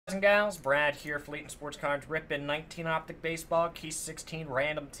And gals, Brad here for LaytonSportsCards. Rippin' 19 Optic Baseball, Keys 16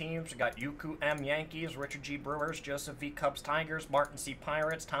 Random Teams. We got Yuku M Yankees, Richard G Brewers, Joseph V Cubs Tigers, Martin C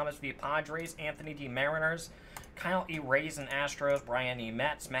Pirates, Thomas V Padres, Anthony D Mariners, Kyle E Rays and Astros, Brian E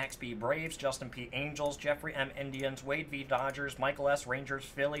Mets, Max B Braves, Justin P Angels, Jeffrey M Indians, Wade V Dodgers, Michael S Rangers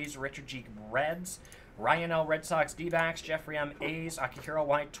Phillies, Richard G Reds, Ryan L Red Sox D-backs, Jeffrey M A's, Akihiro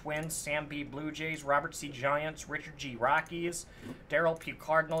White Twins, Sam B Blue Jays, Robert C Giants, Richard G Rockies, Daryl P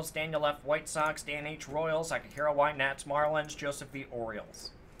Cardinals, Daniel F White Sox, Dan H Royals, Akihiro White Nats Marlins, Joseph V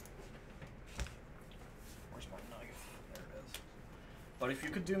Orioles. Where's my knife? There it is. But if you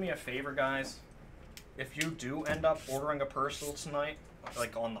could do me a favor, guys, if you do end up ordering a personal tonight,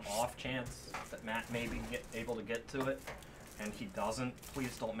 like on the off chance that Matt may be able to get to it, and he doesn't,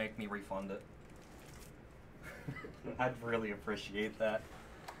 please don't make me refund it. I'd really appreciate that.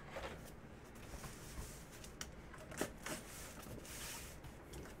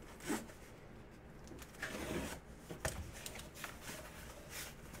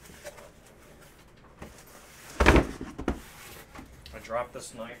 I dropped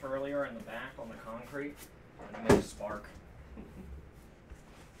this knife earlier in the back on the concrete, and it made a spark.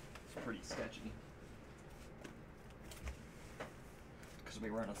 It's pretty sketchy. Because we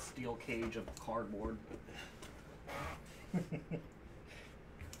were in a steel cage of cardboard. How did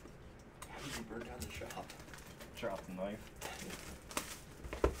you burn down the shop? Dropped the knife.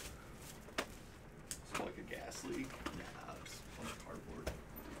 It's like a gas leak. Nah, it's on the cardboard.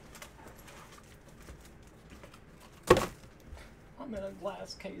 I'm in a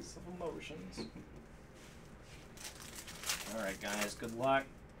glass case of emotions. Alright guys, good luck.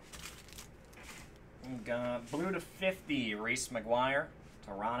 We got blue to 50, Reese McGuire,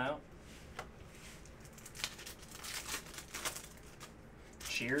 Toronto.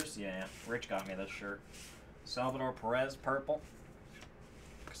 Cheers? Yeah, Rich got me this shirt. Salvador Perez, purple.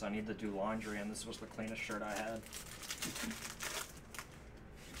 Because I need to do laundry, and this was the cleanest shirt I had.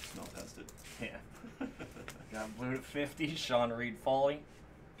 Smell tested. Yeah. Got blue to 50, Sean Reed Foley.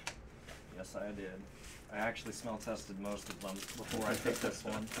 Yes, I did. I actually smell tested most of them before I picked this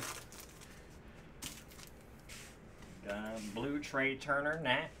one. Got blue Trey Turner,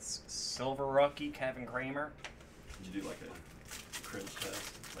 Nats. Silver rookie, Kevin Kramer. Did you do like a cringe test?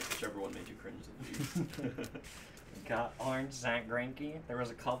 Like whichever one made you cringe the least. Got orange Zach Greinke. There was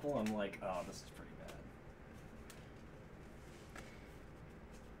a couple I'm like, oh, this is pretty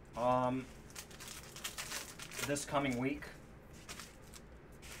bad. This coming week,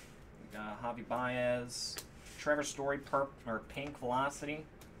 we got Javi Baez, Trevor Story, Pink Velocity.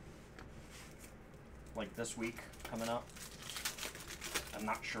 Like this week coming up. I'm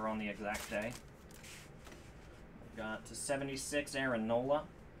not sure on the exact day. We got to 76, Aaron Nola,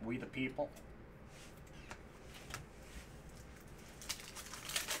 We the People.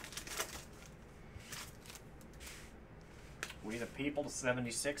 We the People to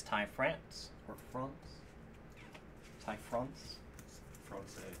 76, Ty France, or France. Ty France.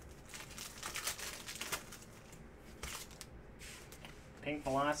 France. Pink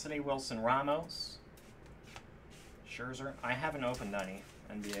Velocity, Wilson Ramos. Scherzer. I haven't opened any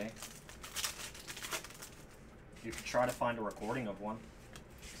NBA. You could try to find a recording of one.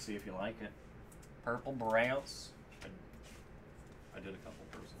 See if you like it. Purple Barrios. I did a couple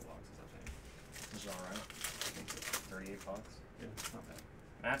personal boxes, I think. This is alright. I think so. 38 bucks. Yeah, it's not bad.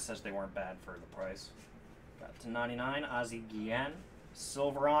 Matt says they weren't bad for the price. Got to 99, Ozzie Guillen.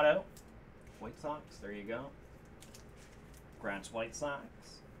 Silverado. White Sox. There you go. Grant's White Sox.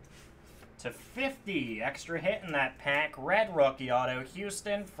 To 50, extra hit in that pack. Red rookie auto,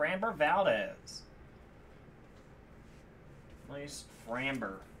 Houston, Framber Valdez. Nice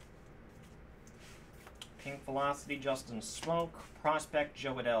Framber. Pink Velocity, Justin Smoke. Prospect,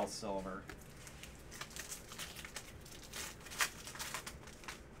 Joe Adell, silver.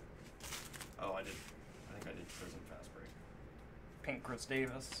 Oh, I think I did Prison Fast Break. Pink Chris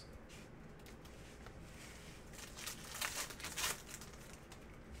Davis.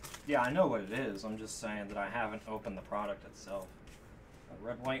 Yeah, I know what it is. I'm just saying that I haven't opened the product itself.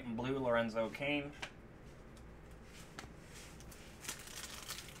 Red, white, and blue, Lorenzo Cain.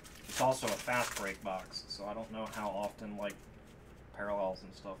 It's also a fast break box, so I don't know how often, like, parallels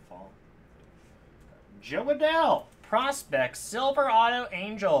and stuff fall. Joe Adell, Prospect, Silver Auto,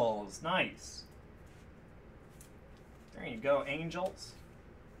 Angels. Nice. There you go, Angels.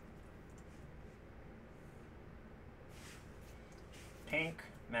 Pink,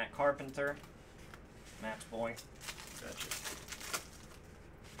 Matt Carpenter, Matt's boy. Gotcha.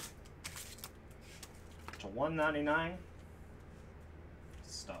 To 199.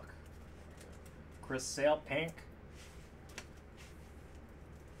 Stuck. Chris Sale, pink.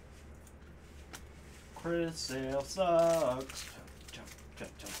 Chris Sale sucks. Chump,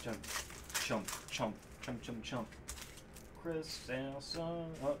 chump, chump, chump. Chump, chump, chump, chump, chump. Chris Sale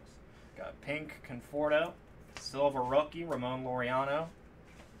sucks. Got pink Conforto. Silver rookie Ramon Laureano.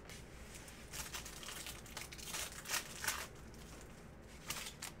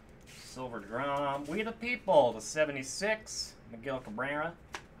 Silver Drum. We the People. The 76. Miguel Cabrera.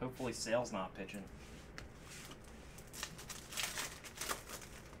 Hopefully Sale's not pitching.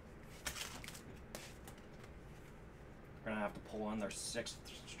 They're gonna have to pull in their 6th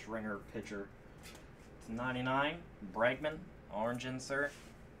stringer pitcher. It's 99. Bregman. Orange insert.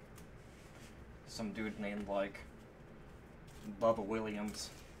 Some dude named like Bubba Williams.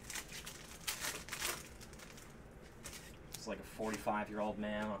 It's like a 45-year-old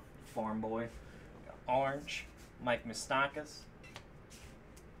man, a farm boy. Got orange. Mike Moustakas.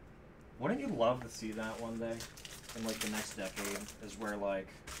 Wouldn't you love to see that one day? In like the next decade is where like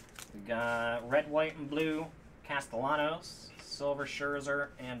we got red, white, and blue Castellanos, silver Scherzer,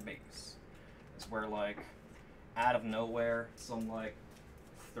 and base. It's where like out of nowhere some like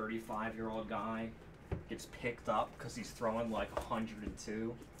 35-year-old guy gets picked up because he's throwing like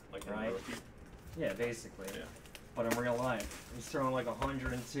 102. Like right? rookie? Yeah, basically. Yeah. But in real life, he's throwing like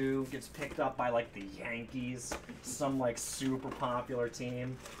 102, gets picked up by like the Yankees, some like super popular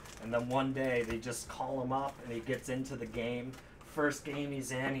team, and then one day they just call him up and he gets into the game. First game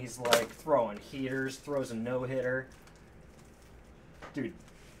he's in, he's like throwing heaters, throws a no-hitter. Dude,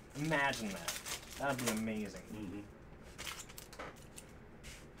 imagine that. That'd be amazing. Mm-hmm.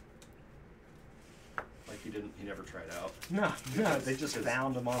 Like he never tried out. No, they just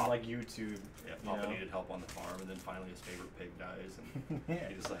found him on like YouTube. Yeah, Papa needed help on the farm, and then finally his favorite pig dies, and yeah.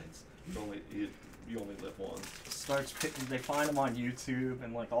 he decides you only live once. Starts picking. They find him on YouTube,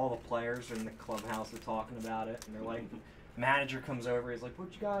 and like all the players in the clubhouse are talking about it, and they're like, manager comes over, he's like,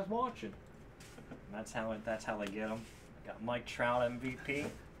 "What you guys watching?" And that's how they get him. Got Mike Trout MVP.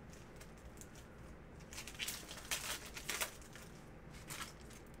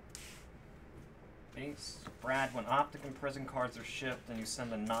 Base. Brad, when Optic and Prison cards are shipped and you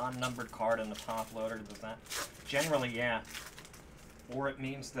send a non-numbered card in the top loader, does that? Generally, yeah. Or it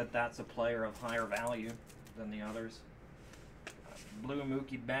means that that's a player of higher value than the others. Blue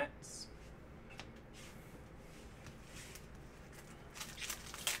Mookie Betts.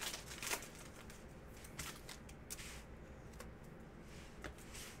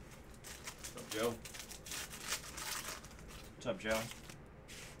 What's up, Joe? What's up, Joe?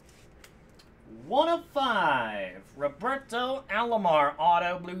 1 of 5. Roberto Alomar,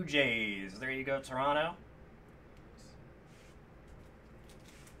 Auto Blue Jays. There you go, Toronto.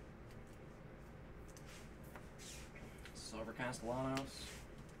 Silver Castellanos.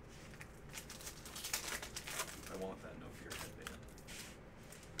 I want that no fear headband.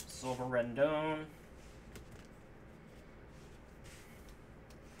 Silver Rendon.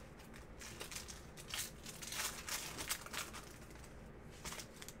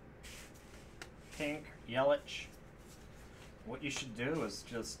 Pink, Yelich. What you should do is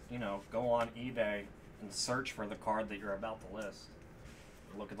just, you know, go on eBay and search for the card that you're about to list.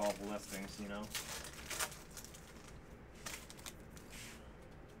 Look at all the listings, you know.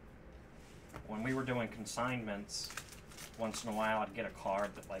 When we were doing consignments, once in a while I'd get a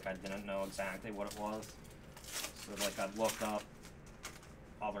card that like I didn't know exactly what it was. So like I'd look up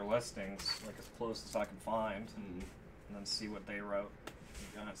other listings, like as close as I could find, and then see what they wrote.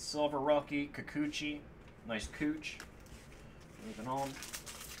 We got Silver Rookie, Kikuchi, nice Cooch. Moving on.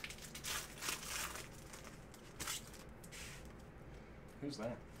 Who's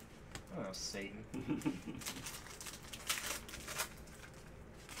that? Oh, Satan.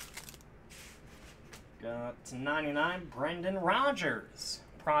 Got to 99, Brendan Rodgers.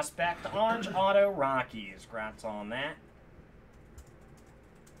 Prospect Orange Auto Rockies. Congrats on that.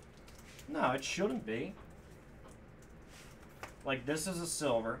 No, it shouldn't be. Like, this is a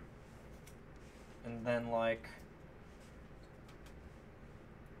silver. And then, like,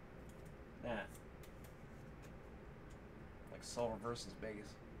 that. Like, silver versus base.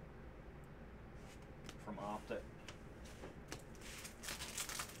 From Optic.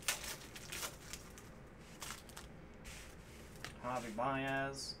 Javi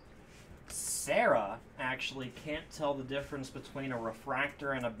Baez. Sarah actually can't tell the difference between a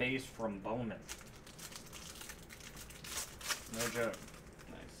refractor and a base from Bowman. No joke.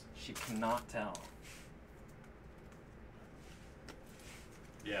 Nice. She cannot tell.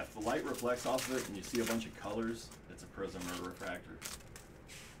 Yeah, if the light reflects off of it and you see a bunch of colors, it's a prism or a refractor.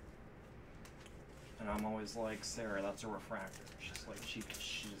 And I'm always like, Sarah, that's a refractor. She's like, she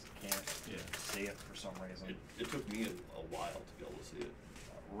just can't see it for some reason. It took me a while to be able to see it.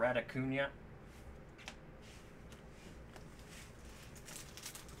 Red Acuna.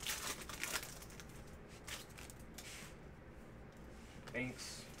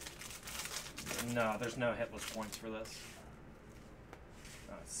 Thanks. No, there's no hitless points for this.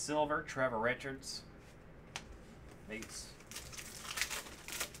 Silver, Trevor Richards. Base.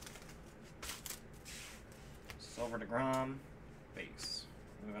 Silver DeGrom. Base.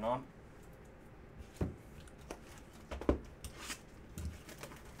 Moving on.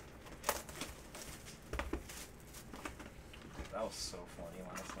 That was so funny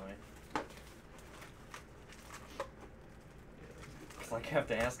last night. It's like I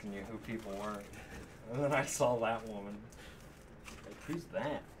kept asking you who people were. And then I saw that woman. Like, who's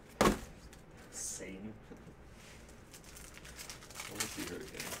that? Satan. I want to see her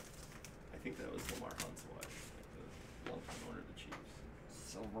again. I think that was Lamar Hunt's wife, like the longtime owner of the Chiefs.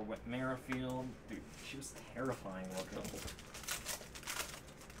 Silver Whit Merrifield. Dude, she was terrifying looking.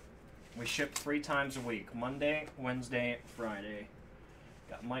 We ship 3 times a week. Monday, Wednesday, Friday.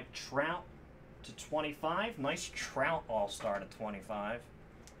 Got Mike Trout to 25. Nice Trout All-Star to 25.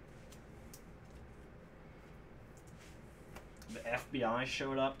 The FBI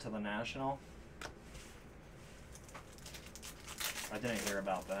showed up to the National. I didn't hear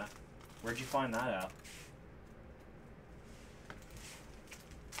about that. Where'd you find that out?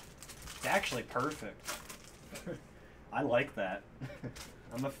 It's actually perfect. I like that.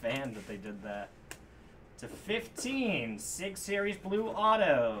 I'm a fan that they did that. To 15, Sig Series Blue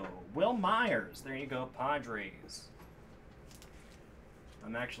Auto. Will Myers. There you go, Padres.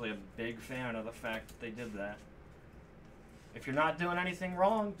 I'm actually a big fan of the fact that they did that. If you're not doing anything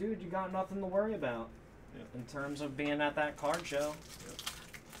wrong, dude, you got nothing to worry about. Yep. In terms of being at that card show. Yep.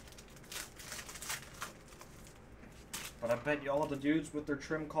 But I bet you all of the dudes with their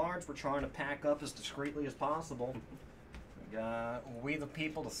trim cards were trying to pack up as discreetly as possible. We got We the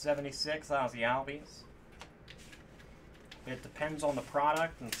People to 76, Ozzy Albies. It depends on the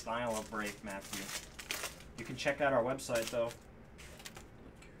product and style of break, Matthew. You can check out our website, though.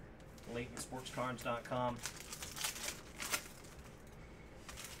 LaytonSportsCards.com.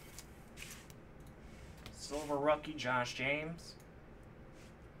 Silver rookie, Josh James.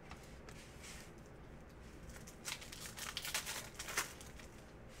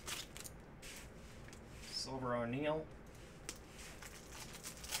 Silver O'Neal.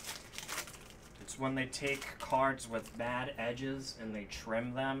 It's when they take cards with bad edges and they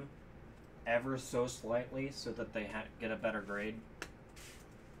trim them ever so slightly so that they get a better grade.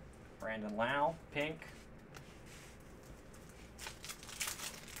 Brandon Lau, pink.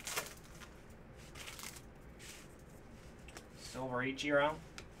 Silver Ichiro.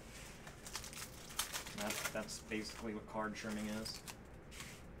 That's basically what card trimming is.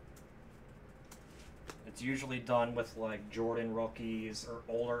 It's usually done with like Jordan rookies or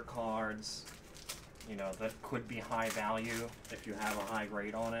older cards, you know, that could be high value if you have a high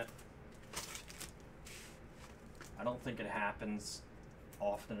grade on it. I don't think it happens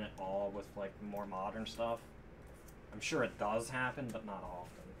often at all with like more modern stuff. I'm sure it does happen, but not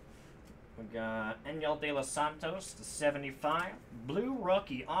often. We got Enyel De Los Santos to 75. Blue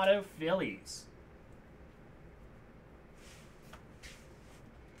rookie auto Phillies.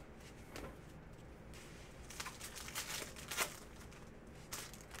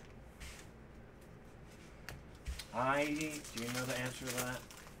 Do you know the answer to that?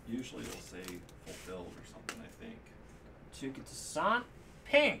 Usually they'll say fulfilled or something, I think. Tuka Toussaint.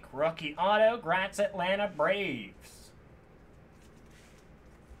 Pink rookie auto. Gratz Atlanta Braves.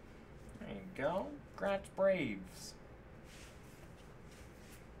 There you go. Gratz Braves.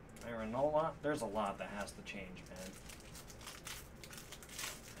 Aaronola. There's a lot that has to change,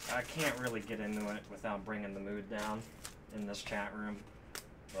 man. I can't really get into it without bringing the mood down in this chat room.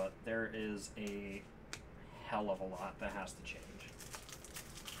 But there is a hell of a lot that has to change.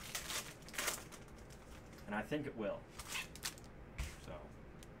 And I think it will. So.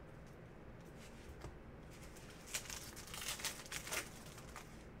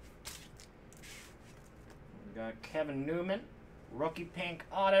 We got Kevin Newman. Rookie pink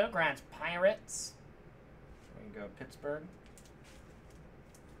auto. Grants Pirates. There you go, Pittsburgh.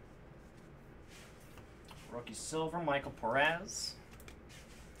 Rookie silver. Michael Perez.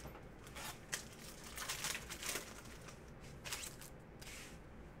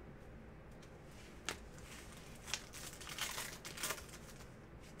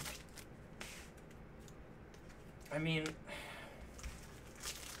 I mean,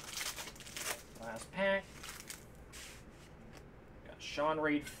 last pack. Got Sean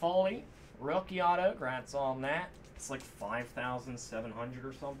Reed Foley, rookie auto. Congrats on that. It's like 5,700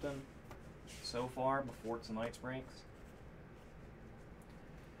 or something so far before tonight's breaks.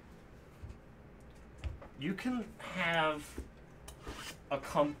 You can have a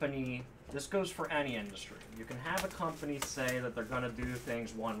company This goes for any industry. You can have a company say that they're going to do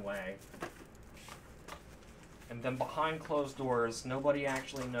things one way, and then behind closed doors, nobody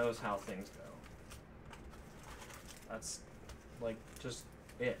actually knows how things go. That's, like, just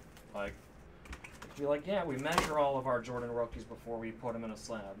it. Like, be like, yeah, we measure all of our Jordan rookies before we put them in a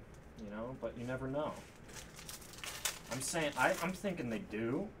slab, you know, but you never know. I'm saying, I'm thinking they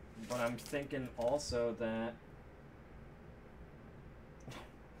do, but I'm thinking also that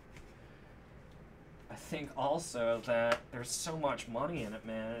I think also that there's so much money in it,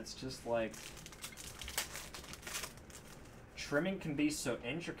 man. It's just like trimming can be so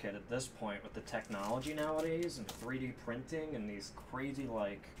intricate at this point with the technology nowadays and 3D printing and these crazy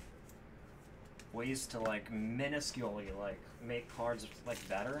like ways to like minusculely like make cards like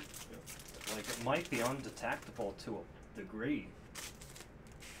better. Yeah. Like it might be undetectable to a degree,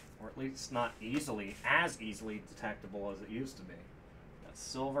 or at least not as easily detectable as it used to be. That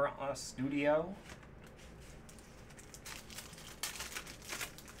Silver Studio.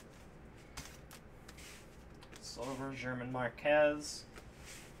 Silver German Marquez.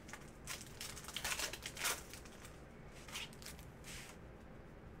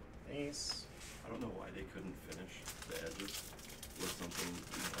 Ace. I don't know why they couldn't finish the edges with something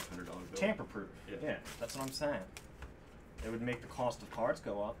 $100 bill. Tamper proof. Yeah, that's what I'm saying. It would make the cost of cards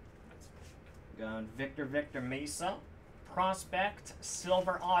go up. Got Victor Mesa. Prospect.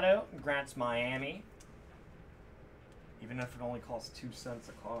 Silver Auto. Grants Miami. Even if it only costs 2 cents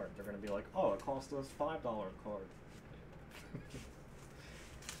a card, they're going to be like, oh, it cost us $5 a card.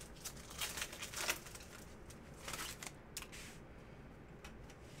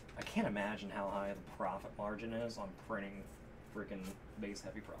 I can't imagine how high the profit margin is on printing freaking base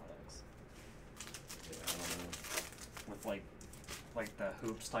heavy products. Yeah, I don't know. With like the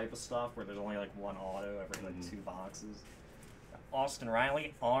hoops type of stuff where there's only like one auto every like 2 boxes. Austin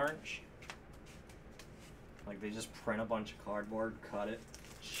Riley, orange. Like they just print a bunch of cardboard, cut it,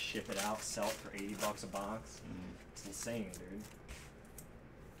 ship it out, sell it for $80 a box. It's insane, dude.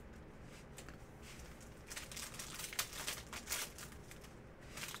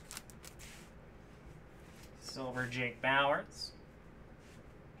 Silver Jake Bowers.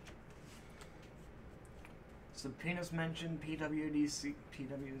 Subpoenas mentioned PWCC.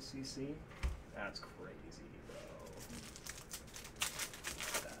 That's crazy, bro.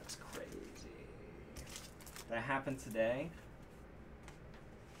 That's crazy. That happened today.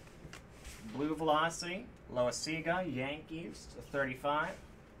 Blue Velocity, Loasiga, Yankees to 35.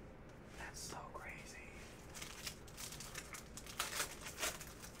 That's so crazy.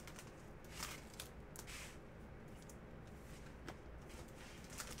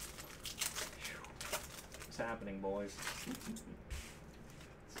 What's happening, boys?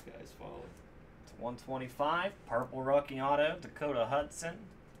 This guy's falling. It's 125. Purple rookie auto, Dakota Hudson.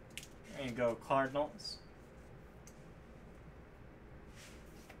 There you go, Cardinals.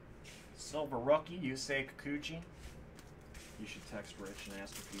 Silver rookie, Yusei Kikuchi. You should text Rich and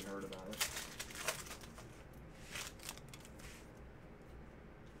ask if he heard about it.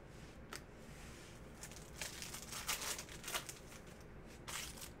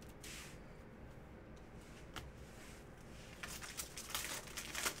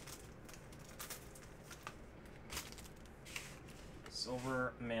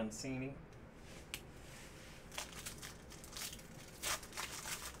 Silver Mancini.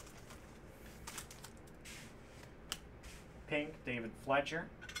 Pink, David Fletcher.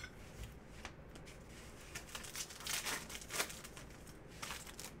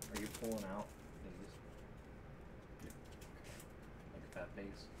 Are you pulling out these? Yeah. Look at that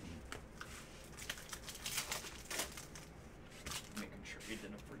base. Making sure you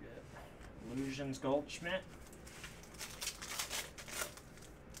didn't forget. Illusions Goldschmidt.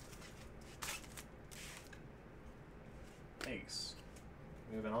 Ace.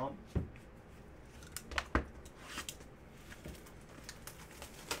 Moving on.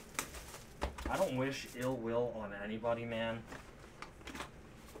 I don't wish ill will on anybody, man.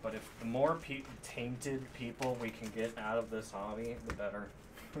 But if the more tainted people we can get out of this hobby, the better.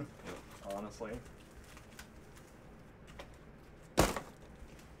 Honestly.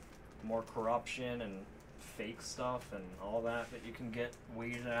 More corruption and fake stuff and all that you can get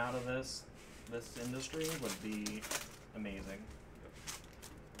weeded out of this industry would be amazing.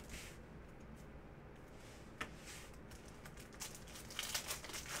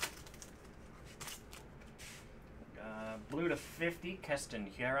 Blue to 50, Keston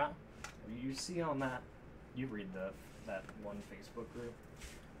Hiura. You see on that, you read that one Facebook group,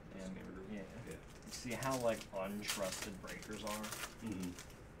 and yeah, you see how like untrusted breakers are, and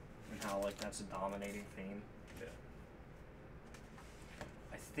how like that's a dominating theme. Yeah.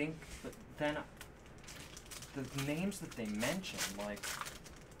 I think, but then the names that they mentioned, like,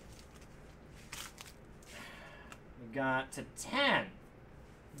 we got to 10.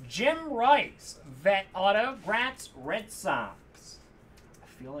 Jim Rice, vet auto, Gratz, Red Sox. I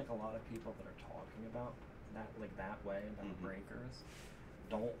feel like a lot of people that are talking about that, like that way, about breakers,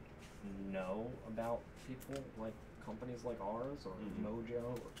 don't know about people like companies like ours, or Mojo,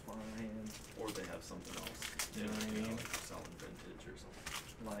 or Fine. Or they have something else. You know what I mean? Like selling vintage or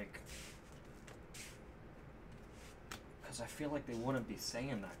something. Like, because I feel like they wouldn't be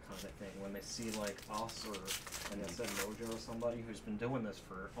saying that kind of thing when they see like us, or and they said Mojo, or somebody who's been doing this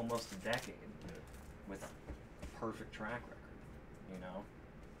for almost a decade with a perfect track record, you know?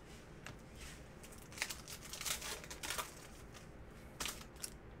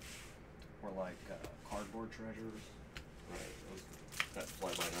 Or like cardboard treasures. Right, that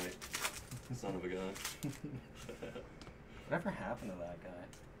fly by night. Son of a gun. Whatever happened to that guy?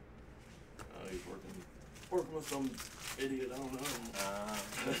 He's working with some idiot, I don't know.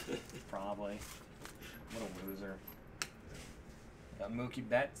 Probably. What a loser. Got Mookie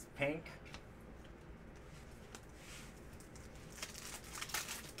Betts, pink.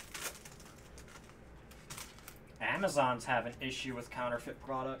 Amazon's having issue with counterfeit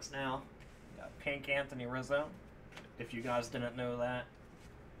products now. Got pink Anthony Rizzo. If you guys didn't know that.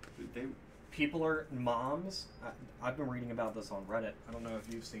 Dude, people are, moms, I've been reading about this on Reddit. I don't know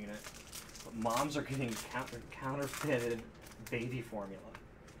if you've seen it. But moms are getting counterfeited baby formula.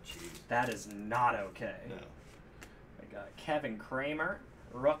 Jeez. That is not okay. No. I got Kevin Kramer,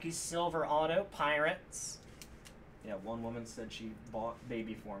 rookie silver auto, Pirates. Yeah, one woman said she bought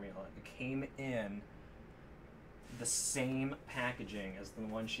baby formula. It came in the same packaging as the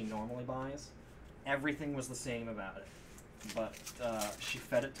one she normally buys. Everything was the same about it. But she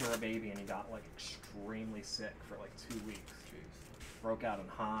fed it to her baby and he got like extremely sick for like 2 weeks. Jeez. Broke out in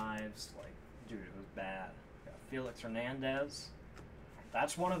hives. Like, dude, it was bad. Got Felix Hernandez.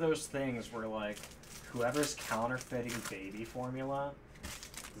 That's one of those things where like whoever's counterfeiting baby formula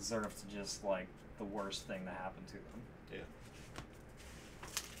deserves to just like the worst thing to happen to them. Yeah.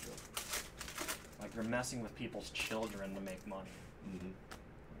 Like they're messing with people's children to make money. Mm-hmm.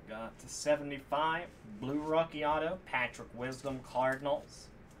 We got to 75, blue rookie auto, Patrick Wisdom, Cardinals.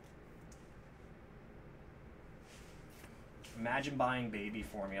 Imagine buying baby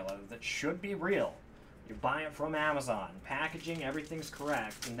formula that should be real. You buy it from Amazon, packaging, everything's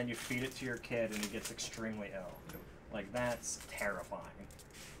correct, and then you feed it to your kid and he gets extremely ill. Yep. Like, that's terrifying.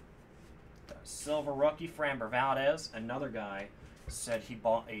 Silver rookie, Framber Valdez. Another guy said he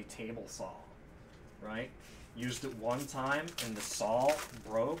bought a table saw, right? Used it one time and the saw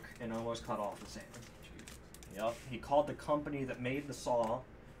broke and almost cut off his hand. Yep. He called the company that made the saw,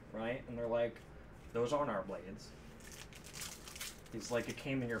 right? And they're like, those aren't our blades. He's like, it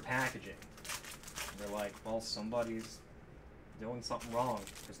came in your packaging. And they're like, well, somebody's doing something wrong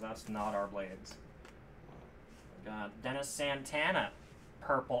because that's not our blades. We got Dennis Santana,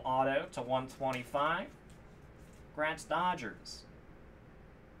 purple auto to 125. Grants Dodgers.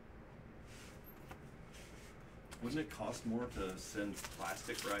 Wouldn't it cost more to send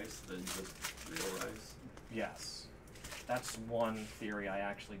plastic rice than just real rice? Yes. That's one theory I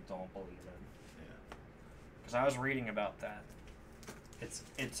actually don't believe in. Yeah. Because I was reading about that.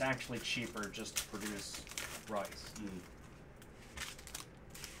 It's actually cheaper just to produce rice.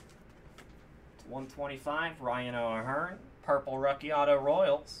 125, Ryan O'Hearn, purple rookie auto,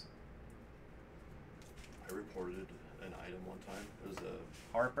 Royals. I reported an item one time. It was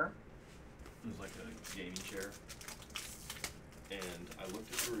Harper. It was like a gaming chair. And I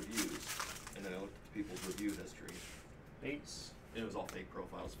looked at the reviews, and then I looked at the people's review history. Base. It was all fake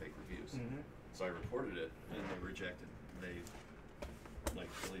profiles, fake reviews. Mm-hmm. So I reported it, and they rejected. They, like,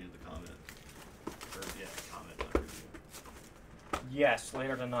 deleted the comment. Or, yeah, comment, not review. Yes,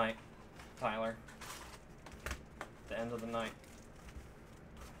 later tonight, Tyler. The end of the night.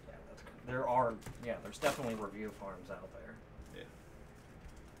 Yeah, there's definitely review farms out there. Yeah.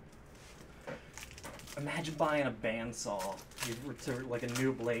 Imagine buying a bandsaw, like a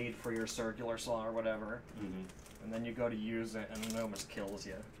new blade for your circular saw or whatever, and then you go to use it and it almost kills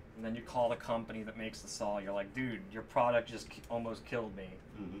you. And then you call the company that makes the saw. You're like, dude, your product just almost killed me.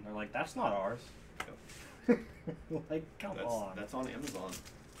 They're like, that's not ours. Yep. Like, come on. That's on Amazon.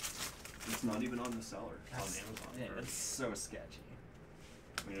 It's not even on the seller. It's on Amazon. Yeah, it's so sketchy.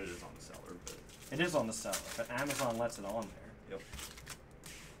 I mean, it is on the seller, but... It is on the seller, but Amazon lets it on there. Yep.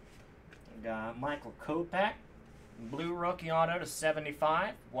 We got Michael Kopech, blue rookie auto to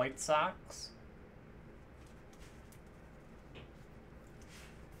 75, White Sox.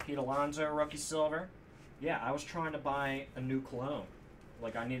 Pete Alonso, rookie silver. Yeah, I was trying to buy a new cologne,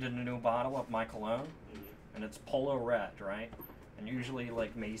 like I needed a new bottle of my cologne, and it's Polo Red, right? And usually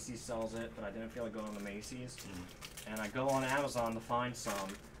like Macy's sells it, but I didn't feel like going to Macy's. And I go on Amazon to find some,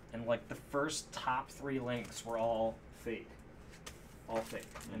 and like the first top 3 links were all fake. All fake.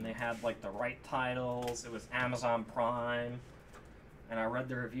 And they had like the right titles, it was Amazon Prime, and I read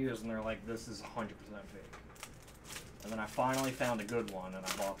the reviews and they're like, this is 100% fake. And then I finally found a good one and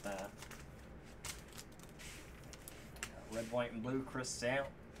I bought that. Red, white, and blue, Chris Sale.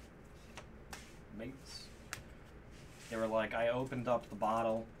 Mates. They were like, I opened up the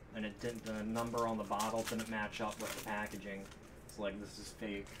bottle and it didn't, the number on the bottle didn't match up with the packaging. It's like, this is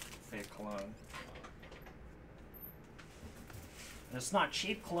fake cologne. And it's not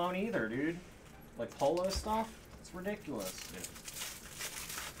cheap cologne either, dude. Like Polo stuff, it's ridiculous. Yeah.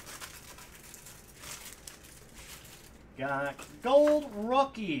 Got gold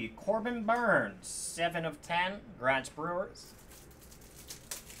rookie, Corbin Burns, 7 of 10, Grants Brewers.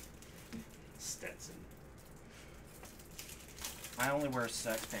 Stetson. I only wear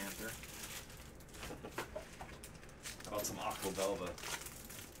Sex Panther. How about some Aqua Velva?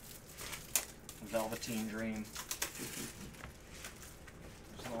 Velveteen Dream.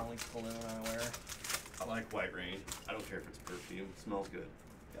 It's the only cologne I wear. I like White Rain. I don't care if it's perfume. It smells good.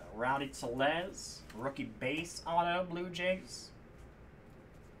 Got Rowdy Tellez, rookie base auto, Blue Jays.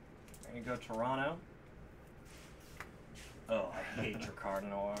 There you go, Toronto. Oh, I hate Dracarys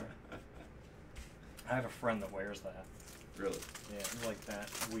Noir. I have a friend that wears that. Really? Yeah, it's like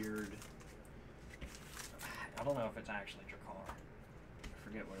that weird. I don't know if it's actually Dracar. I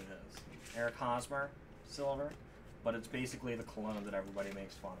forget what it is. Eric Hosmer, silver, but it's basically the cologne that everybody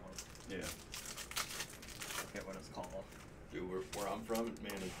makes fun of. Yeah. I forget what it's called. Dude, where I'm from,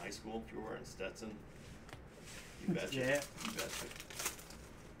 man, in high school, if you were wearing Stetson, you betcha. Yeah. You betcha.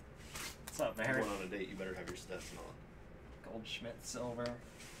 What's up, If you're Eric? going on a date, you better have your Stetson on. Goldschmidt silver.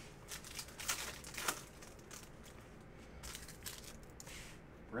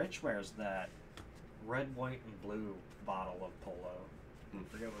 Rich wears that red, white, and blue bottle of Polo. I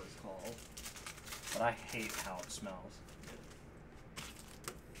forget what it's called. But I hate how it smells.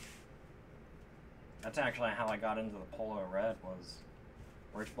 That's actually how I got into the Polo Red, was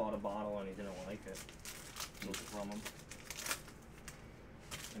Rich bought a bottle and he didn't like it. Took it from him.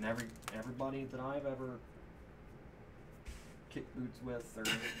 And everybody that I've ever kicked boots with or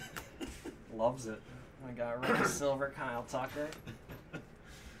loves it. I got Ricky Silver, Kyle Tucker.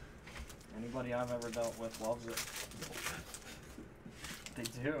 Anybody I've ever dealt with loves it. They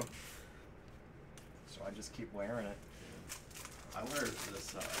do. So I just keep wearing it. I wear this,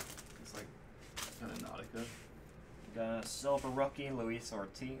 it's like kind of Nautica. Got silver rookie, Luis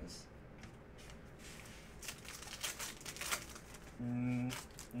Ortiz. No.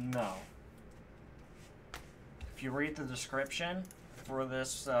 If you read the description for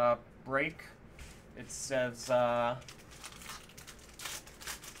this break, it says, where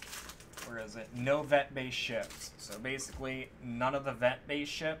is it? No vet-based ships. So basically, none of the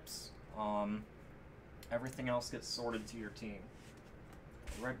vet-based ships. Everything else gets sorted to your team.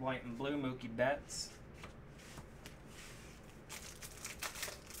 Red, white, and blue, Mookie Betts.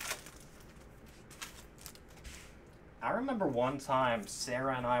 I remember one time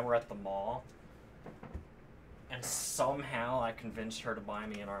Sarah and I were at the mall, and somehow I convinced her to buy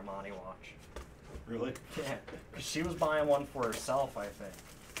me an Armani watch. Really? Yeah, because she was buying one for herself, I think.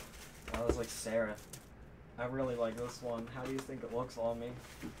 I was like, Sarah, I really like this one. How do you think it looks on me?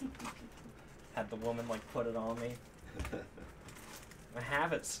 Had the woman like put it on me. I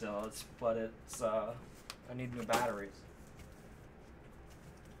have it still, but it's I need new batteries.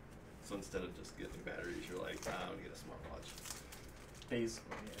 So instead of just getting batteries, you're like, I'm gonna get a smartwatch.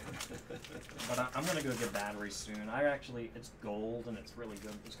 Basically, yeah. But I'm gonna go get batteries soon. It's gold and it's really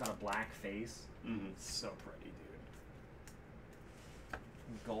good. It's got a black face. It's so pretty, dude.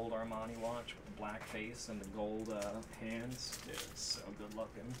 Gold Armani watch with a black face and the gold hands. Yeah, it's so good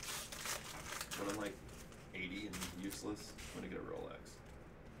looking. When I'm like 80 and useless, I'm gonna get a Rolex.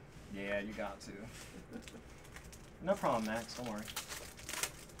 Yeah, you got to. No problem, Max. Don't worry.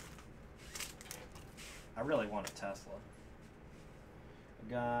 I really want a Tesla. We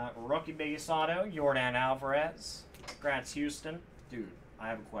got rookie base auto, Yordan Alvarez. Congrats, Houston. Dude, I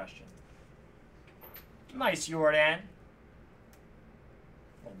have a question. Nice, Yordan.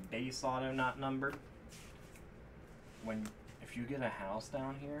 Little base auto not numbered. If you get a house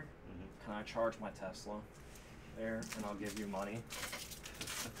down here, can I charge my Tesla there and I'll give you money?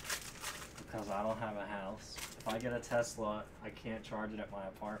 Because I don't have a house. If I get a Tesla, I can't charge it at my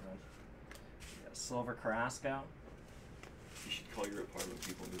apartment. Yeah, Silver Carrasco. You should call your apartment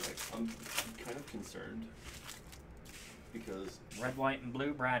people and be like, I'm kind of concerned. Because red, white, and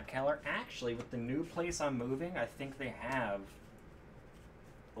blue, Brad Keller. Actually, with the new place I'm moving, I think they have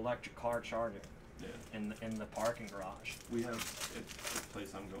electric car charging. Yeah. In the parking garage. We have at the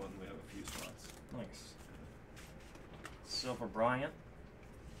place I'm going. We have a few spots. Nice. Silver Bryant.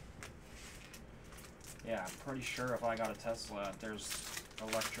 Yeah, I'm pretty sure if I got a Tesla, there's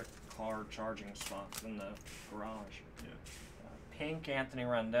electric car charging spots in the garage. Yeah. Pink Anthony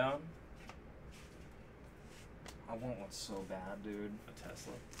Rendon. I want one so bad, dude. A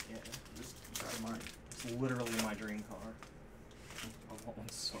Tesla. Yeah. Just drive mine. It's literally my dream car. I want one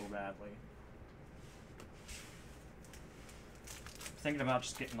so badly. I'm thinking about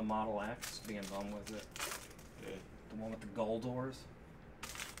just getting the Model X, being done with it. Yeah. The one with the gold doors.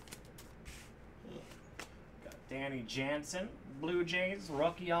 Got Danny Jansen, Blue Jays,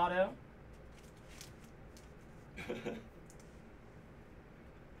 rookie auto. There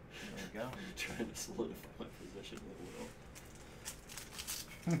we go. I'm trying to solidify my position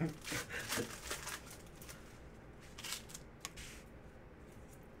a little.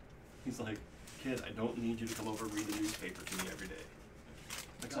 He's like, kid, I don't need you to come over and read the newspaper to me every day.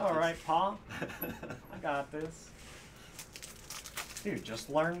 It's alright, Pa. I got this. Dude, just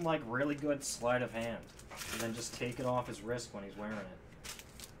learn like really good sleight of hand. And then just take it off his wrist when he's wearing it.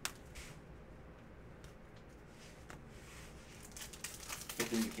 But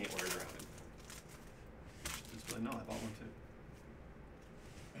then you can't wear it around him. Just be like, no, I bought one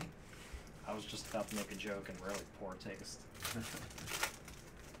too. I was just about to make a joke in really poor taste.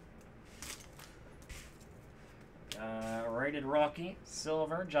 Rated rookie,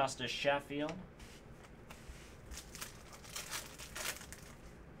 silver, Justice Sheffield.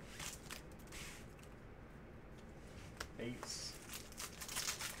 Base.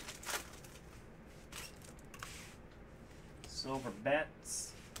 Silver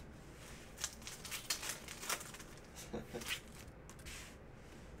Betts.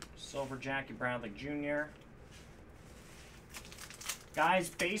 Silver Jackie Bradley Jr. Guys,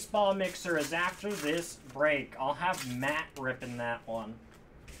 baseball mixer is after this break. I'll have Matt ripping that one.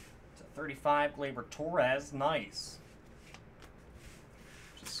 It's a 35 Gleyber Torres. Nice.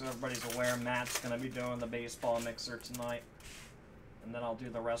 Just so everybody's aware, Matt's going to be doing the baseball mixer tonight. And then I'll do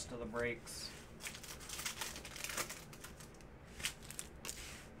the rest of the breaks.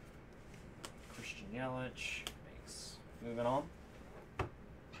 Christian Yelich. Base. Moving on.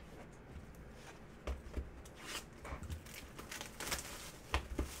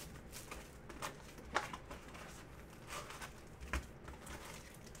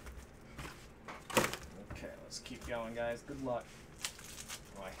 Keep going, guys. Good luck.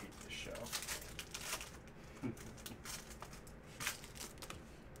 Oh, I hate this show.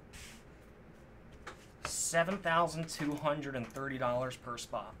 $7,230 per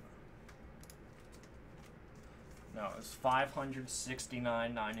spot. No, it was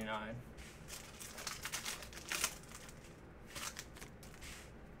 $569.99.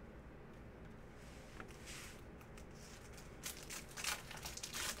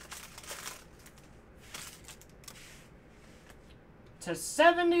 To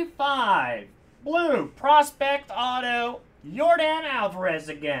 75, blue prospect auto, Yordan Alvarez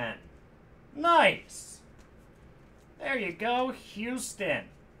again. Nice. There you go, Houston.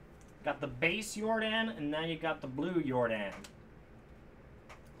 Got the base Yordan, and now you got the blue Yordan.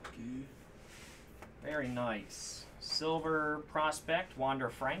 Okay. Very nice. Silver prospect, Wander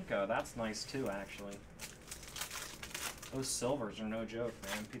Franco. That's nice too, actually. Those silvers are no joke,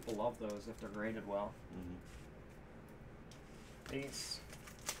 man. People love those if they're graded well. Mm-hmm. Base.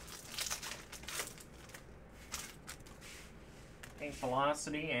 Pink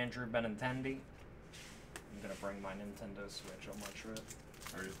Velocity, Andrew Benintendi. I'm gonna bring my Nintendo Switch on my trip.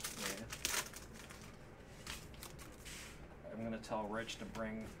 Are you? Yeah. I'm gonna tell Rich to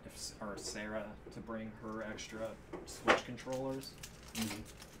bring, or Sarah to bring her extra Switch controllers. Mm-hmm.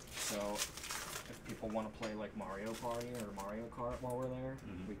 So if people want to play like Mario Party or Mario Kart while we're there,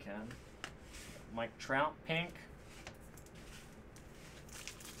 we can. Mike Trout, pink.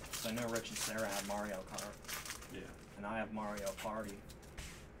 So I know Rich and Sarah have Mario Kart. Yeah. And I have Mario Party.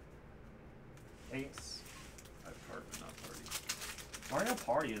 Ace. I have Kart, but not Party. Mario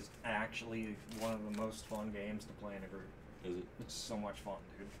Party is actually one of the most fun games to play in a group. Is it? It's so much fun,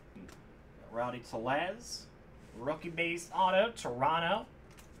 dude. Rowdy Tellez. Rookie base auto, Toronto.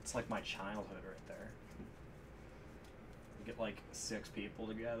 It's like my childhood right there. We get like 6 people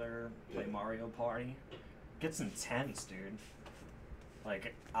together, play Mario Party. Gets intense, dude.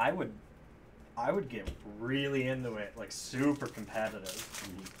 Like, I would get really into it, like super competitive.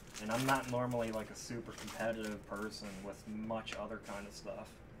 And I'm not normally like a super competitive person with much other kind of stuff.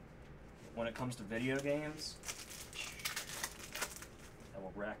 When it comes to video games, That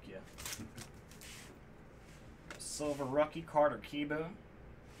will wreck you. Silver rookie, Carter Kieboom.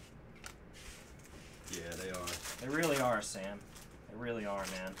 Yeah, they are. They really are, Sam. They really are,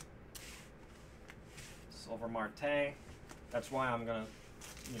 man. Silver Marte. That's why I'm gonna,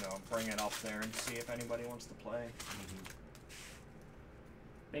 you know, bring it up there and see if anybody wants to play.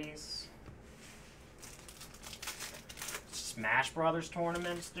 Base. Smash Brothers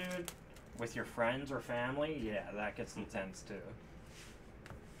tournaments, dude, with your friends or family. Yeah, that gets intense too.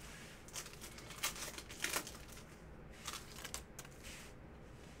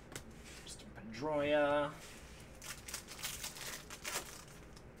 Just a Pedroia.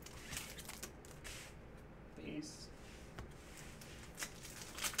 Base.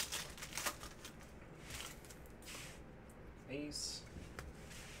 Base.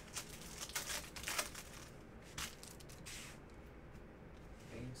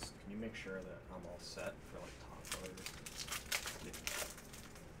 Base. Can you make sure that I'm all set for like top loaders? For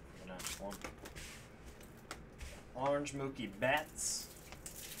the next one. Orange Mookie Betts.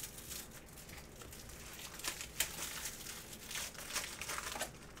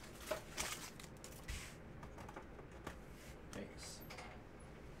 Base.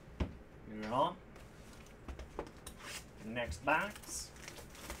 Moving on. Next box.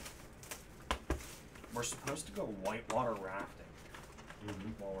 We're supposed to go whitewater rafting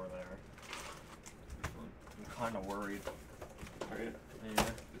while we're there. I'm kind of worried. Are you? Yeah.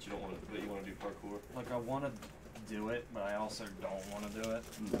 But you don't want to. But you want to do parkour. Like I want to do it, but I also don't want to do it.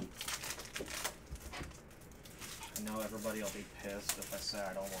 I know everybody will be pissed if I say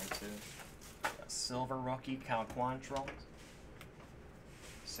I don't want to. Got silver rookie Cal Quantrill.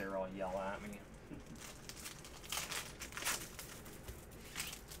 Sarah will yell at me.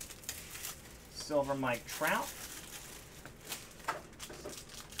 Silver Mike Trout.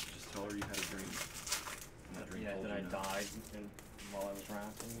 Just tell her you had a dream. And that dream Yeah, told that I you no. died while I was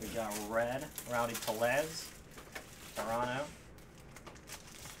rafting. We got red, Rowdy Pelez, Toronto.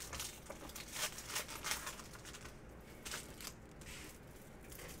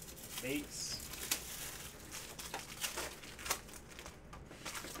 Bates.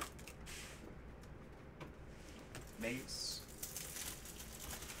 Bates.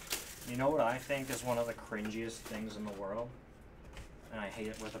 You know what I think is one of the cringiest things in the world? And I hate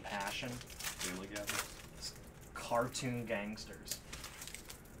it with a passion. Family gatherings. It's cartoon gangsters.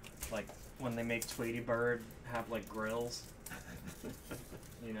 Like when they make Tweety Bird have like grills,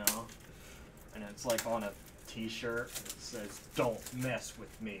 you know? And it's like on a t-shirt, it says, "Don't mess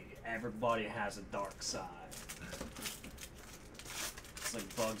with me. Everybody has a dark side." It's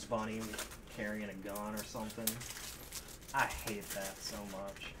like Bugs Bunny carrying a gun or something. I hate that so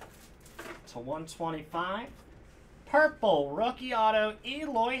much. To 125. Purple rookie auto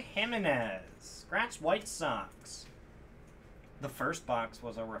Eloy Jimenez. Scratch White Sox. The first box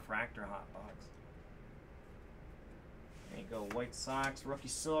was a refractor hot box. There you go, White Sox, rookie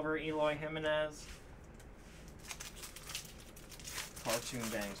silver, Eloy Jimenez. Cartoon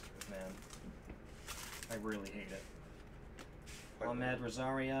gangsters, man. I really hate it. Ahmed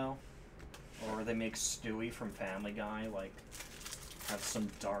Rosario. Or they make Stewie from Family Guy, like, have some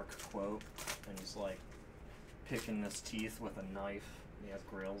dark quote, and he's like picking his teeth with a knife. He has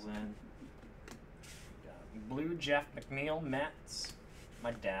grills in. Got blue Jeff McNeil Mets.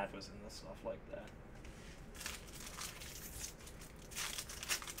 My dad was into stuff like that.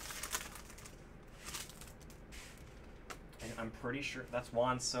 And I'm pretty sure that's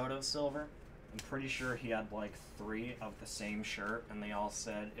Juan Soto silver. I'm pretty sure he had like 3 of the same shirt, and they all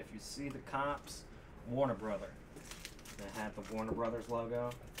said, "If you see the cops, Warner Brother." And it had the Warner Brothers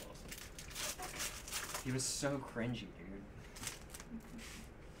logo. Awesome. He was so cringy, dude.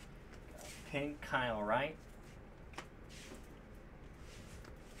 Pink Kyle Wright.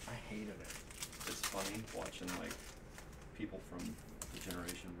 I hated it. It's funny watching like people from the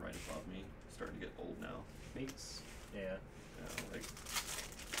generation right above me starting to get old now. Beats. Yeah. You know, like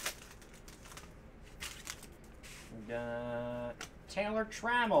We got Taylor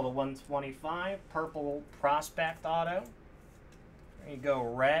Trammell, the 125, purple prospect auto. There you go,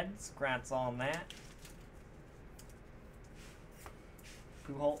 Reds. Congrats on that.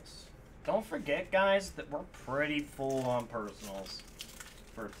 Pujols. Don't forget, guys, that we're pretty full on personals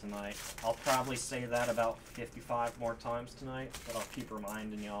for tonight. I'll probably say that about 55 more times tonight, but I'll keep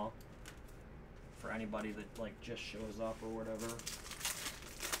reminding y'all for anybody that like just shows up or whatever.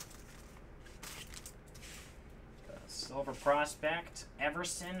 Silver prospect,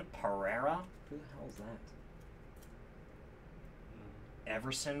 Everson Pereira. Who the hell is that?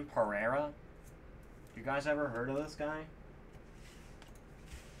 Everson Pereira? You guys ever heard of this guy?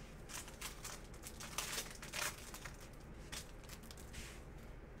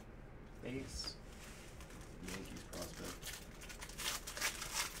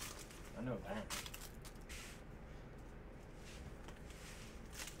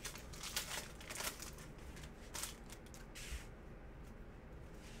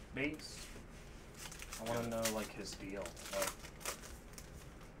 base. I want to know, like, his deal. Like,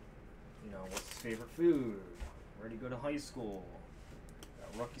 you know, what's his favorite food? Where'd he go to high school?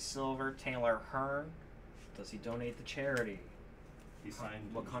 Got rookie silver, Taylor Hearn. Does he donate to charity? He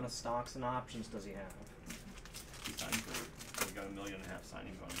signed. What kind of stocks and options does he have? He signed for. He got $1.5 million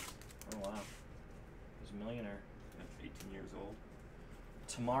signing bonus. Oh wow, he's a millionaire. At 18 years old.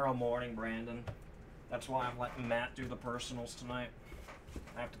 Tomorrow morning, Brandon. That's why I'm letting Matt do the personals tonight.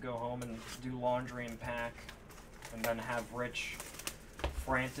 I have to go home and do laundry and pack, and then have Rich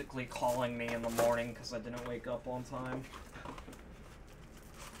frantically calling me in the morning because I didn't wake up on time.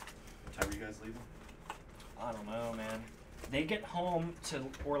 What time are you guys leaving? I don't know, man. They get home to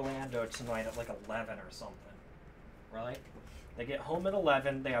Orlando tonight at like 11 or something, right? They get home at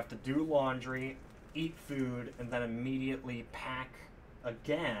 11, they have to do laundry, eat food, and then immediately pack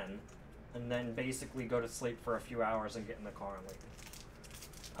again, and then basically go to sleep for a few hours and get in the car and leave.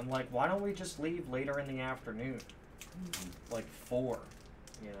 I'm like, why don't we just leave later in the afternoon? Like 4,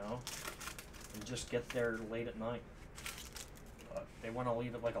 you know? And just get there late at night. But they want to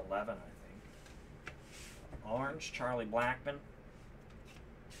leave at like 11, I think. Orange, Charlie Blackman.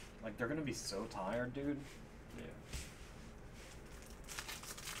 Like, they're going to be so tired, dude. Yeah.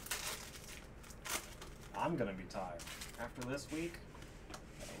 I'm going to be tired. After this week,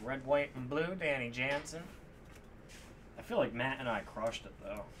 red, white, and blue, Danny Jansen. I feel like Matt and I crushed it,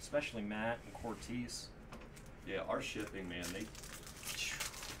 though. Especially Matt and Cortez. Yeah, our shipping, man, they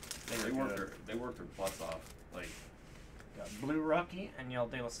worked their butts off. Like, got Blue Rookie, Aniel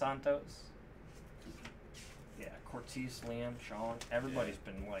De Los Santos. Yeah, Cortez, Liam, Sean. Everybody's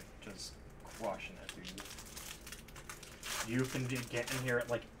been, like, just crushing it, dude. You can get in here at,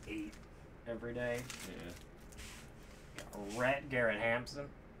 like, 8 every day. yeah. Got Rhett Garrett Hampson.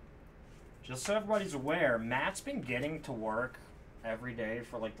 Just so everybody's aware, Matt's been getting to work every day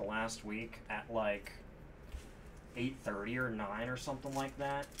for, like, the last week at, like, 8:30 or 9 or something like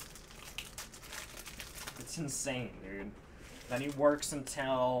that. It's insane, dude. Then he works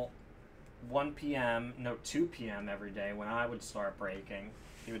until 1 p.m., no, 2 p.m. every day when I would start breaking.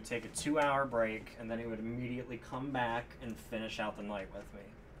 He would take a 2-hour break, and then he would immediately come back and finish out the night with me.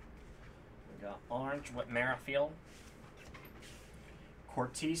 We got Orange with Merrifield.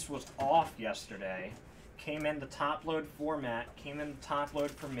 Cortez was off yesterday. Came in the top load for Matt, came in the top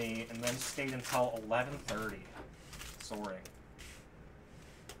load for me, and then stayed until 11:30 sorting.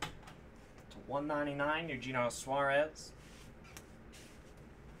 To 199, Eugenio Suarez.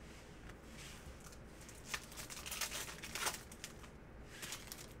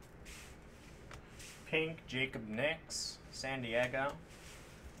 Pink, Jacob Nix, San Diego.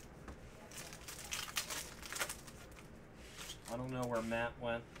 I don't know where Matt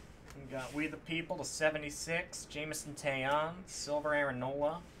went. We got We the People to 76, Jameson Tayon, Silver Aaron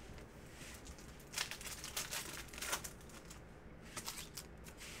Nola.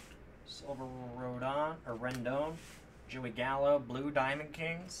 Silver Rendon, Joey Gallo, Blue Diamond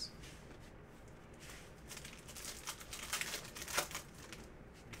Kings.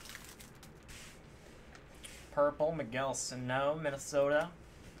 Purple, Miguel Sano, Minnesota.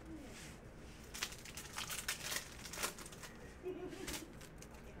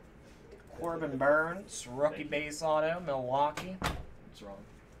 Corbin Burns, rookie base auto, Milwaukee. What's wrong?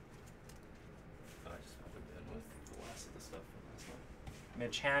 I just went to bed with the last of the stuff from last night.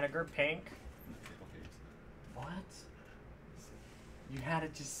 Mitch Haniger, pink. Okay. What? You had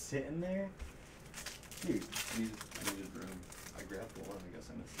it just sitting there? Dude. I needed room. I grabbed the one, I guess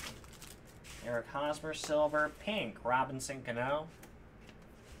I missed it. Eric Hosmer, silver, pink. Robinson Cano.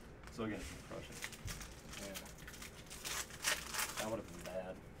 So again, it's crushing. Yeah. That would have been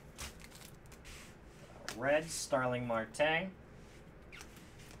bad. Red, Starling Marte.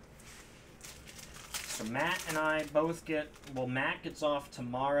 So Matt and I both get, well, Matt gets off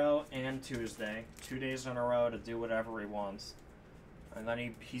tomorrow and Tuesday. 2 days in a row to do whatever he wants. And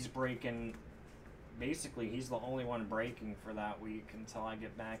then he's breaking, basically he's the only one breaking for that week until I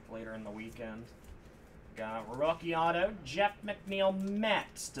get back later in the weekend. Got rookie auto, Jeff McNeil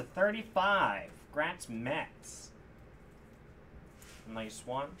Mets to 35. Grats Mets. Nice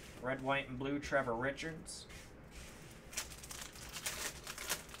one. Red, white, and blue, Trevor Richards.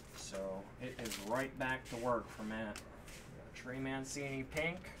 So it is right back to work for Matt. Got Trey Mancini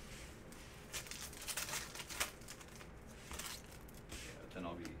pink. Yeah, then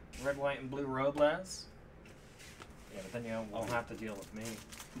I'll be... Red, white, and blue Robles. Yeah, but then you won't have to deal with me.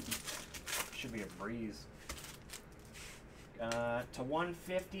 Should be a breeze. To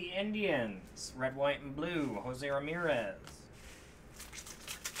 150 Indians. Red, white, and blue, Jose Ramirez.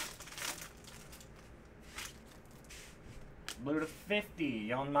 Blue to 50,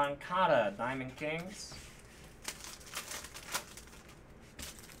 Yon Moncada, Diamond Kings.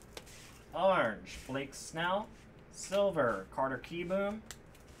 Orange, Blake Snell. Silver, Carter Keyboom.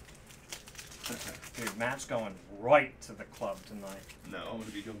 Dude, Matt's going right to the club tonight. No, I'm going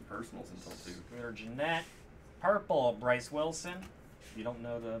to be doing personals until 2. Scooter Jeanette. Purple, Bryce Wilson. You don't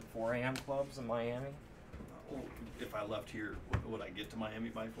know the 4 a.m. clubs in Miami? Well, if I left here, would I get to Miami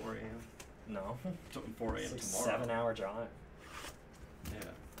by 4 a.m.? No. So 4 a.m. It's tomorrow. 7-hour drive.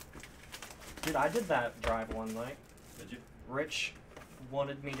 Yeah. Dude, I did that drive one night. Did you? Rich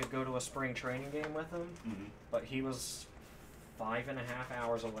wanted me to go to a spring training game with him, but he was 5.5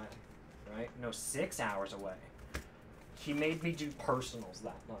 hours away, right? No, 6 hours away. He made me do personals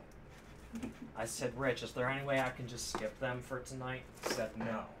that night. I said, Rich, is there any way I can just skip them for tonight? He said,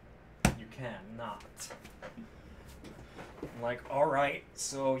 no, you cannot. I'm like, all right,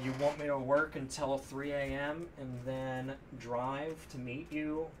 so you want me to work until 3 a.m. and then drive to meet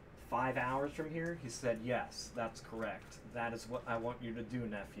you 5 hours from here? He said, yes, that's correct. That is what I want you to do,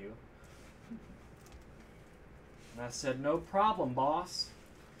 nephew. And I said, no problem, boss.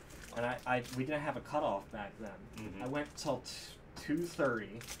 And we didn't have a cutoff back then. I went till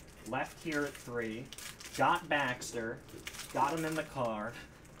 2:30, left here at 3, got Baxter, got him in the car,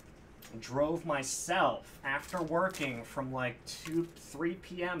 drove myself after working from like 3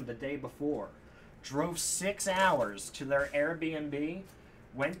 p.m. the day before. Drove 6 hours to their Airbnb,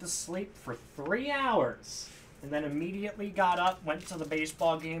 went to sleep for 3 hours, and then immediately got up, went to the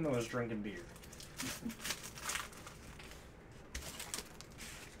baseball game, and was drinking beer.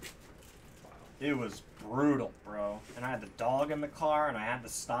 It was brutal, bro. And I had the dog in the car, and I had to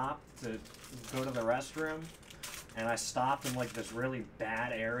stop to go to the restroom. And I stopped in, like, this really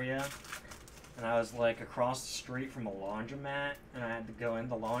bad area. And I was, like, across the street from a laundromat. And I had to go in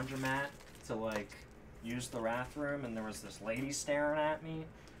the laundromat to, like, use the bathroom. And there was this lady staring at me.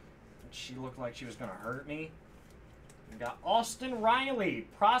 And she looked like she was going to hurt me. We got Austin Riley,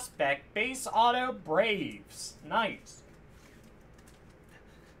 prospect, base auto, Braves. Nice.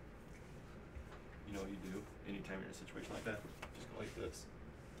 You know what you do anytime you're in a situation like that? Just go like this.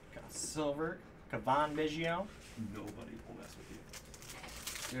 Got Silver, Cavan Biggio. Nobody will mess with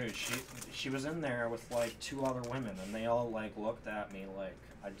you. Dude, she was in there with like 2 other women, and they all like looked at me like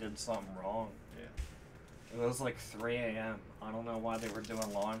I did something wrong. Yeah. It was like 3 a.m. I don't know why they were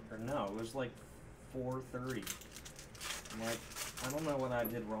doing lawn. Or no, it was like 4:30. I'm like, I don't know what I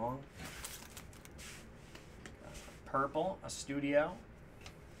did wrong. Purple, a studio.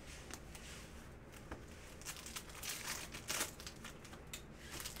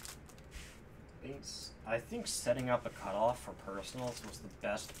 I think setting up a cutoff for personals was the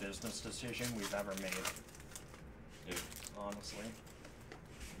best business decision we've ever made. Yeah. Honestly.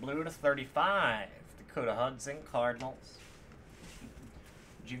 Blue to 35, Dakota Hudson, Cardinals.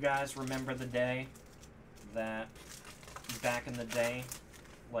 Do you guys remember the day that, back in the day,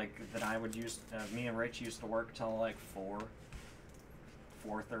 like, that I would use, me and Rich used to work till like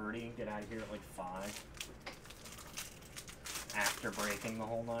 4:30, get out of here at like 5, after breaking the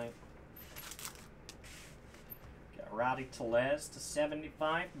whole night? Rowdy Tellez to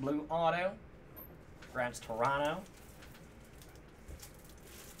 75, blue auto. Grants Toronto.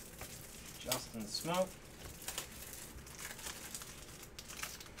 Justin Smoke.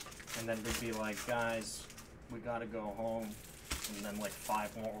 And then we'd be like, guys, we gotta go home. And then like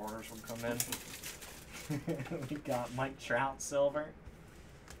 5 more orders would come in. We got Mike Trout, silver.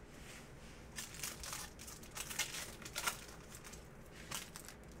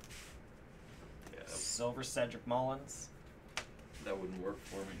 Silver Cedric Mullins. That wouldn't work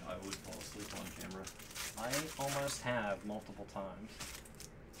for me. I would fall asleep on camera. I almost have multiple times.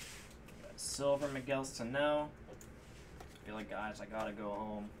 Silver Miguel Sano. Be like, guys, I gotta go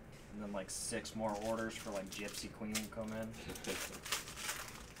home. And then like 6 more orders for like Gypsy Queen come in.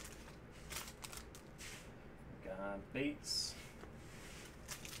 Got Bates.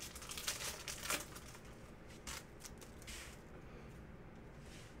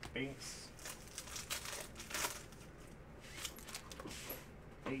 Bates.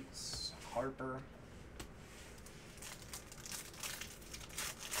 Bates, Harper.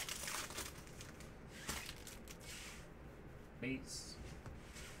 Bates.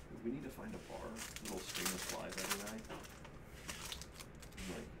 We need to find a bar, little streamless live every night.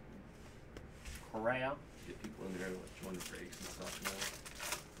 Like, Correa. get people in there to like join the breaks and stuff, you know?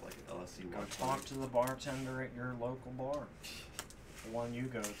 Like at LSC. Go talk to the bartender at your local bar. The one you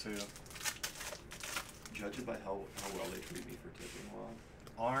go to. Judge it by how well they treat me for tipping well.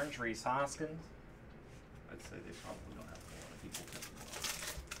 Orange, Reese Hoskins. I'd say they probably don't have a lot of people tipping well.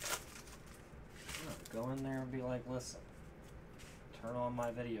 No, go in there and be like, listen, Turn on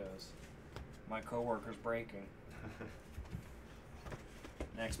my videos. My coworker's breaking.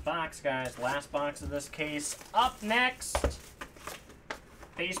 Next box, guys. Last box of this case. Up next,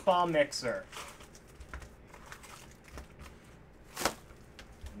 baseball mixer.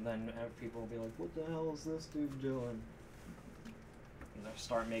 And then people will be like, what the hell is this dude doing? And they'll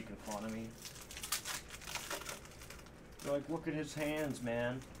start making fun of me. They're like, look at his hands,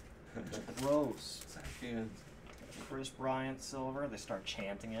 man. It's gross. Zach hands. Chris Bryant silver. They start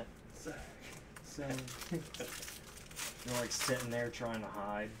chanting it. Zach. They're like sitting there trying to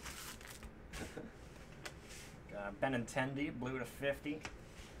hide. Benintendi, blue to 50.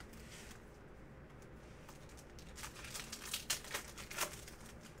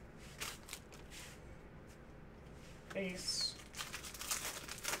 Base.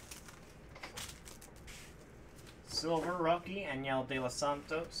 Silver rookie, Aniel De Los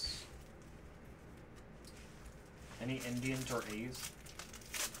Santos. Any Indians or A's?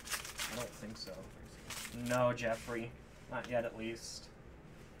 I don't think so. No, Jeffrey. Not yet, at least.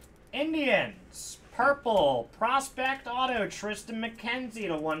 Indians. Purple. Prospect auto. Tristan McKenzie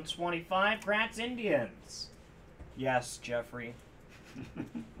to 125. Grats, Indians. Yes, Jeffrey.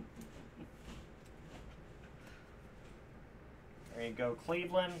 There you go,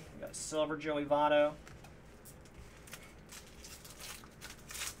 Cleveland. We got silver Joey Votto.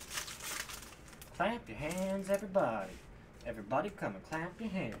 Clap your hands, everybody. Everybody come and clap your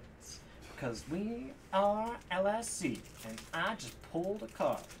hands. Because we are LSC, and I just pulled a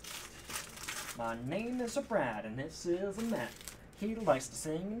card. My name is Brad, and this is a Matt. He likes to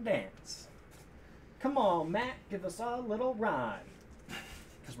sing and dance. Come on, Matt, give us a little rhyme.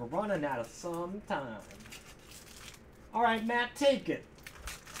 Because we're running out of some time. All right, Matt, take it.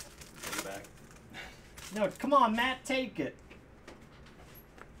 Take it back. No, come on, Matt, take it.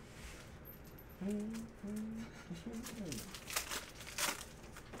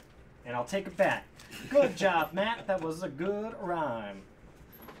 And I'll take it back. Good job, Matt. That was a good rhyme.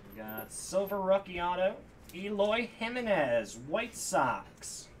 We got silver rookie auto. Eloy Jimenez, White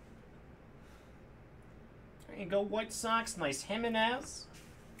Sox. There you go, White Sox. Nice Jimenez.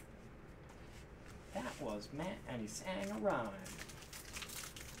 That was Matt, and he sang a rhyme.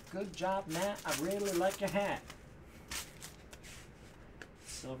 Good job, Matt. I really like your hat.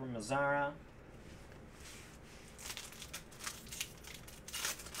 Silver Mazzara.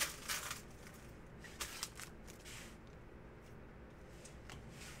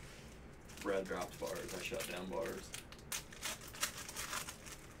 Brad dropped bars. I shut down bars.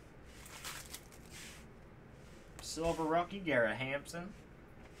 Silver rookie, Garrett Hampson.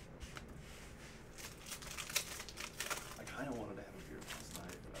 I kind of wanted to have a beer last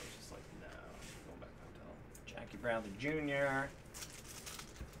night, but I was just like, no, I'm going back to the hotel. Jackie Bradley Jr.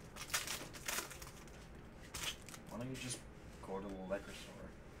 Why don't you just go to the liquor store?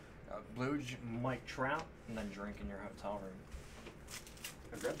 Mike Trout, and then drink in your hotel room.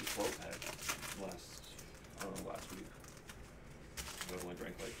 I grabbed the 12 pack last week. But I only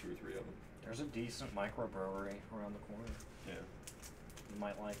drank like 2 or 3 of them. There's a decent microbrewery around the corner. Yeah. You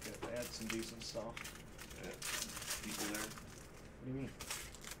might like it. They had some decent stuff. Yeah. People there. What do you mean?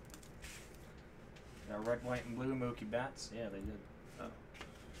 Got red, white, and blue Mookie Betts. Yeah, they did. Oh.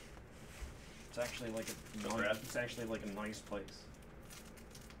 It's actually like a nice place.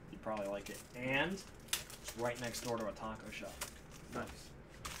 You'd probably like it. And it's right next door to a taco shop. Nice.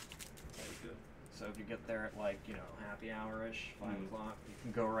 That was good. So if you get there at like, happy hour-ish, 5 o'clock, you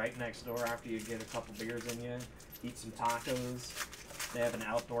can go right next door after you get a couple beers in you, eat some tacos. They have an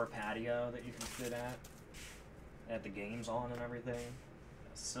outdoor patio that you can sit at. They have the games on and everything.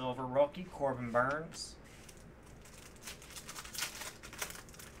 Silver rookie, Corbin Burns.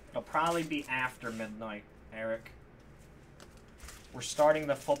 It'll probably be after midnight, Eric. We're starting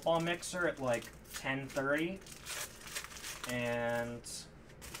the football mixer at like 10:30. And it's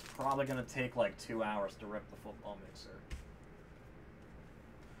probably going to take like 2 hours to rip the football mixer.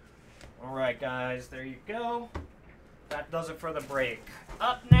 Alright guys, there you go. That does it for the break.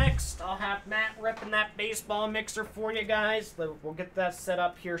 Up next, I'll have Matt ripping that baseball mixer for you guys. We'll get that set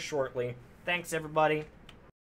up here shortly. Thanks everybody.